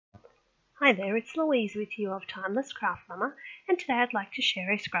Hi there, it's Louise with you of Timeless Craft Mama, and today I'd like to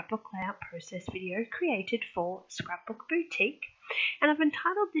share a scrapbook layout process video created for Scrapbook Boutique. And I've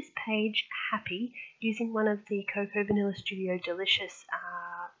entitled this page Happy using one of the Carabelle Studio Delicious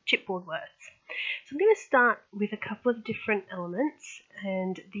chipboard words. So I'm going to start with a couple of different elements,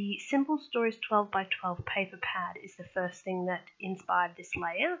 and the Simple Stories 12 by 12 paper pad is the first thing that inspired this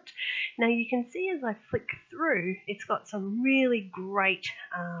layout. Now you can see as I flick through, it's got some really great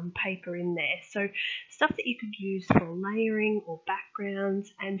paper in there. So stuff that you could use for layering or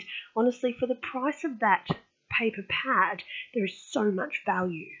backgrounds, and honestly for the price of that paper pad, there is so much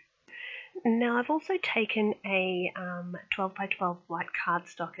value. Now I've also taken a 12 by 12 white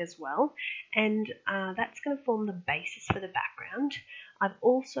cardstock as well, and that's going to form the basis for the background. I've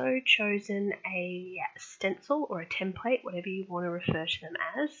also chosen a stencil or a template, whatever you want to refer to them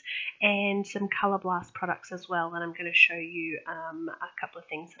as, and some Colour Blast products as well, and I'm going to show you a couple of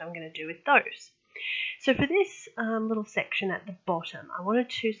things that I'm going to do with those. So for this little section at the bottom, I wanted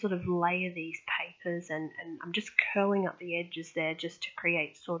to sort of layer these papers, and I'm just curling up the edges there just to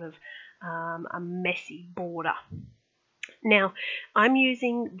create sort of a messy border. Now I'm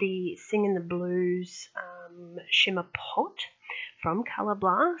using the Sing in the Blues shimmer pot from Colour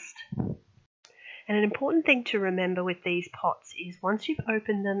Blast. And an important thing to remember with these pots is once you've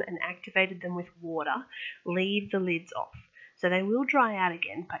opened them and activated them with water, leave the lids off. So they will dry out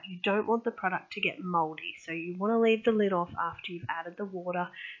again, but you don't want the product to get moldy. So you want to leave the lid off after you've added the water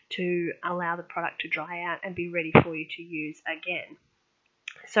to allow the product to dry out and be ready for you to use again.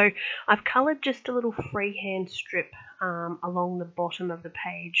 So I've coloured just a little freehand strip along the bottom of the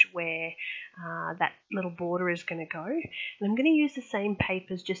page where that little border is going to go. And I'm going to use the same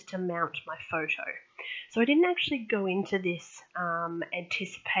papers just to mount my photo. So I didn't actually go into this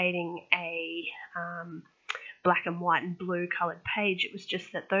anticipating a black and white and blue coloured page. It was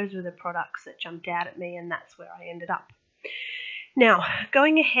just that those were the products that jumped out at me, and that's where I ended up. Now,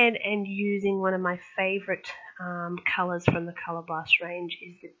 going ahead and using one of my favourite colours from the Colour Blast range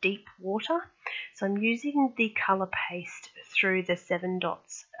is the Deep Water. So I'm using the colour paste through the 7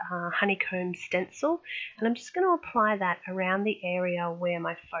 dots honeycomb stencil, and I'm just going to apply that around the area where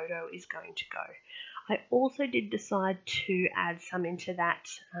my photo is going to go. I also did decide to add some into that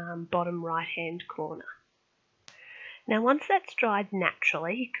bottom right hand corner. Now once that's dried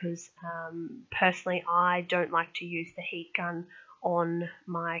naturally, because personally I don't like to use the heat gun on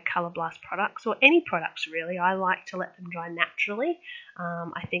my Colour Blast products, or any products really, I like to let them dry naturally.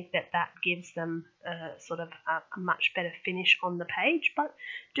 I think that gives them sort of a much better finish on the page, but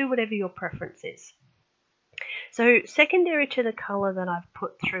do whatever your preference is. So secondary to the colour that I've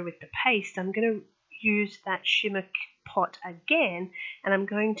put through with the paste, I'm going to use that shimmer pot again, and I'm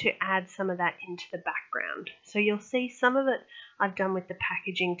going to add some of that into the background. So you'll see some of it I've done with the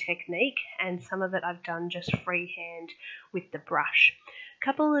packaging technique, and some of it I've done just freehand with the brush. A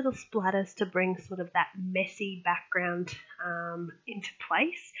couple of little splatters to bring sort of that messy background into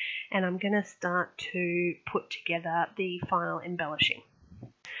place, and I'm going to start to put together the final embellishing.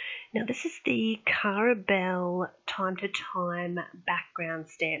 Now this is the Carabelle Time to Time background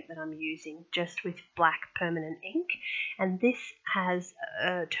stamp that I'm using, just with black permanent ink, and this has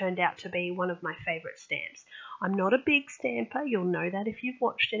turned out to be one of my favourite stamps. I'm not a big stamper, you'll know that if you've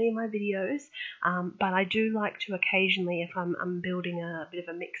watched any of my videos, but I do like to occasionally, if I'm building a bit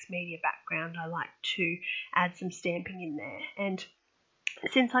of a mixed media background, I like to add some stamping in there. And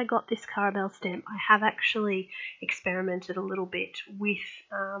since I got this Carabelle stamp, I have actually experimented a little bit with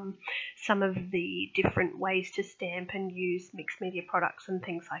some of the different ways to stamp and use mixed media products and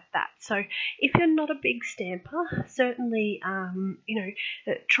things like that. So if you're not a big stamper, certainly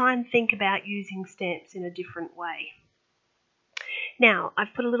try and think about using stamps in a different way. Now,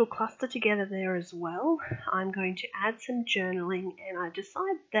 I've put a little cluster together there as well. I'm going to add some journaling, and I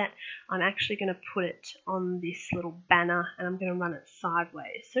decide that I'm actually going to put it on this little banner, and I'm going to run it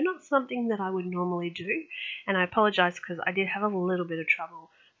sideways. So not something that I would normally do, and I apologise because I did have a little bit of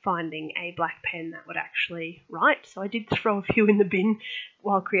trouble finding a black pen that would actually write. So I did throw a few in the bin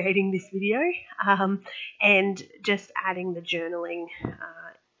while creating this video, and just adding the journaling.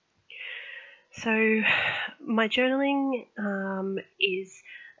 So my journaling is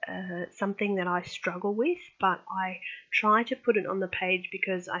something that I struggle with, but I try to put it on the page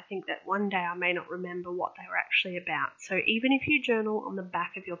because I think that one day I may not remember what they were actually about. So even if you journal on the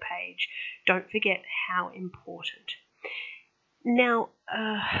back of your page, don't forget how important. Now,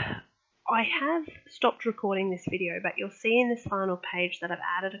 I have stopped recording this video, but you'll see in this final page that I've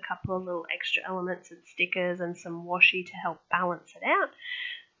added a couple of little extra elements and stickers and some washi to help balance it out.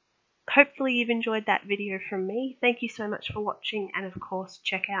 hopefully you've enjoyed that video from me. Thank you so much for watching, and of course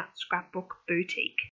check out Scrapbook Boutique.